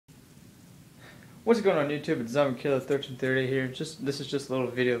What's going on YouTube? It's Zombie Killer 1330 here. This is just a little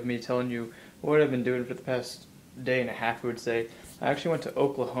video of me telling you what I've been doing for the past day and a half, I would say. I actually went to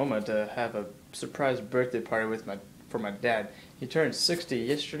Oklahoma to have a surprise birthday party for my dad. He turned 60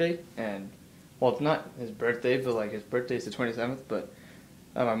 yesterday, and well, it's not his birthday, but like his birthday is the 27th. But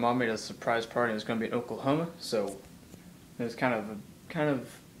my mom made a surprise party. And it was going to be in Oklahoma, so it was kind of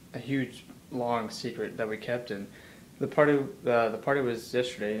a huge long secret that we kept. And the party was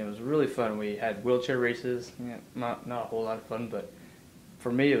yesterday, and it was really fun. We had wheelchair races. Yeah, not a whole lot of fun, but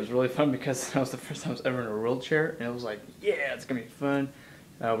for me it was really fun because that was the first time I was ever in a wheelchair, and it was like, yeah, it's gonna be fun.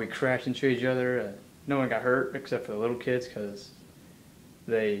 We crashed into each other. No one got hurt except for the little kids because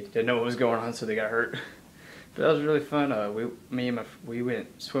they didn't know what was going on, so they got hurt. But that was really fun. We went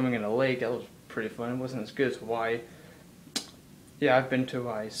swimming in a lake. That was pretty fun. It wasn't as good as Hawaii. Yeah, I've been to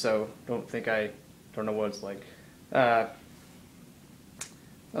Hawaii, so don't know what it's like. That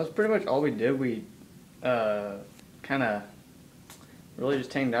was pretty much all we did. We kind of really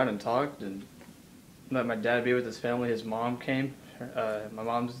just hanged out and talked and let my dad be with his family. His mom came, my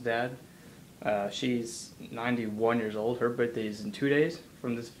mom's dad. She's 91 years old. Her birthday is in 2 days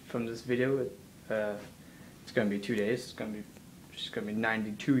from this video. It's gonna be 2 days. She's gonna be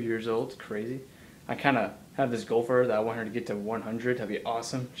 92 years old. It's crazy. I kind of have this goal for her that I want her to get to 100. That'd be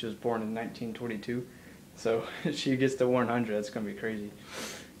awesome. She was born in 1922. So if she gets to 100, that's going to be crazy.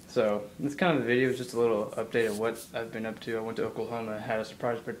 So that's kind of the video. It's just a little update of what I've been up to. I went to Oklahoma, had a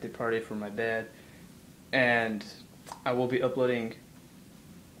surprise birthday party for my dad, and I will be uploading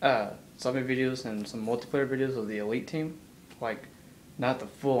zombie videos and some multiplayer videos of the Elite team. Like, not the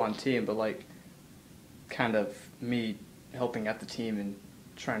full-on team, but like kind of me helping out the team and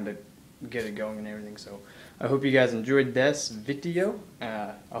trying to get it going and everything. So I hope you guys enjoyed this video.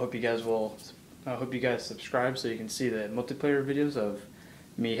 I hope you guys subscribe so you can see the multiplayer videos of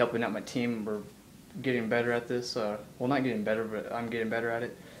me helping out my team. We're getting better at this. Well, not getting better, but I'm getting better at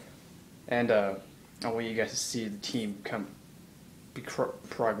it. And I want you guys to see the team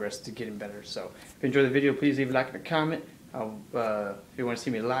progress to getting better. So if you enjoyed the video, please leave a like and a comment. If you want to see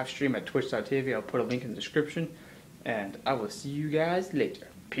me live stream at twitch.tv, I'll put a link in the description. And I will see you guys later.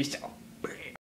 Peace out.